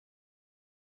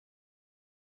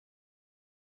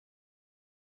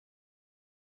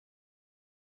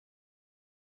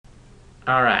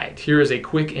Alright, here is a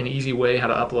quick and easy way how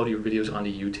to upload your videos onto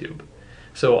YouTube.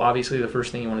 So obviously the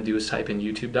first thing you want to do is type in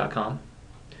youtube.com.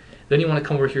 Then you want to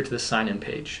come over here to the sign in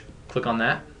page. Click on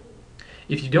that.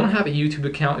 If you don't have a YouTube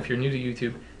account, if you're new to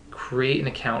YouTube, create an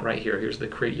account right here. Here's the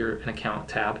create an account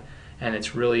tab, and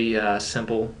it's really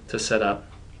simple to set up.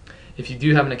 If you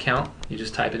do have an account, you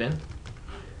just type it in.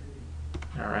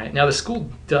 Alright, now the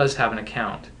school does have an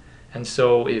account, and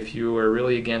so if you are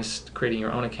really against creating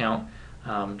your own account,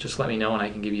 just let me know and I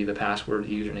can give you the password,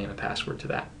 username and password to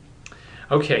that.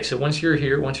 Okay, so once you're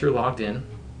here, once you're logged in,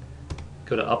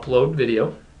 go to upload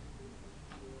video,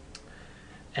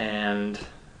 and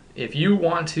if you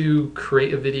want to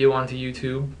create a video onto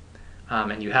YouTube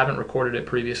and you haven't recorded it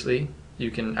previously,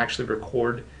 you can actually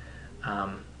record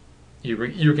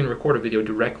you can record a video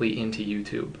directly into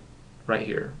YouTube right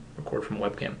here, record from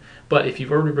webcam. But if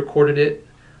you've already recorded it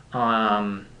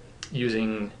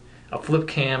using a flip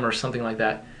cam or something like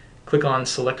that, click on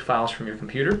select files from your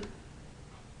computer.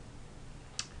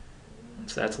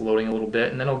 So that's loading a little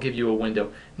bit, and then it'll give you a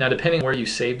window. Now depending on where you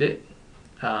saved it,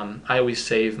 I always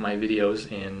save my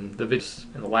videos in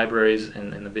the libraries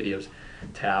and in the videos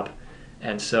tab.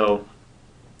 And so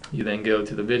you then go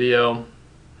to the video,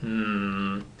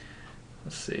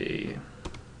 let's see,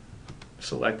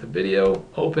 select the video,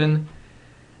 open,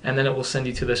 and then it will send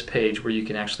you to this page where you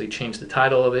can actually change the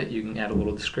title of it, you can add a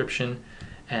little description,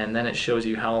 and then it shows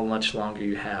you how much longer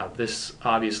you have. This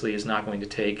obviously is not going to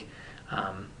take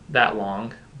that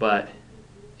long, but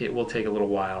it will take a little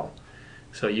while.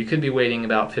 So you could be waiting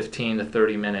about 15 to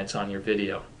 30 minutes on your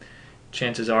video.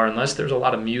 Chances are, unless there's a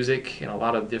lot of music and a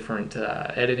lot of different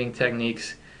editing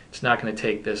techniques, it's not going to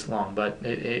take this long, but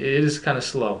it is kind of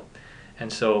slow,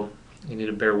 and so you need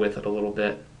to bear with it a little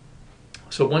bit.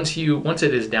 So once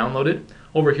it is downloaded,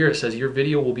 over here it says your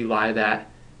video will be live at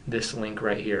this link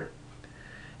right here.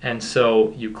 And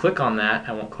so you click on that.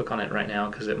 I won't click on it right now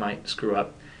because it might screw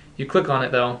up. You click on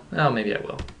it though. Oh, maybe I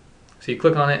will. So you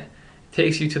click on it. It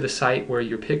takes you to the site where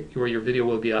your video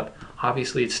will be up.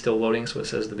 Obviously it's still loading, so it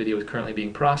says the video is currently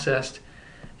being processed.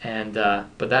 And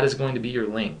but that is going to be your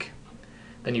link.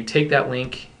 Then you take that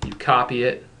link, you copy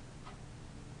it,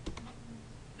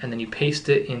 and then you paste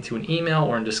it into an email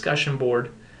or a discussion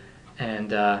board, and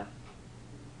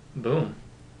boom,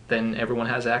 then everyone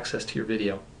has access to your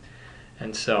video.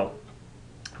 And so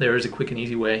there is a quick and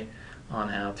easy way on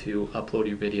how to upload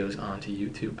your videos onto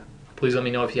YouTube. Please let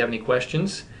me know if you have any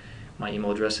questions. My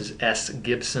email address is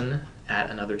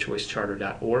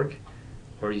sgibson@anotherchoicecharter.org,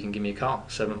 or you can give me a call,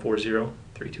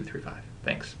 740-3235.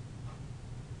 Thanks.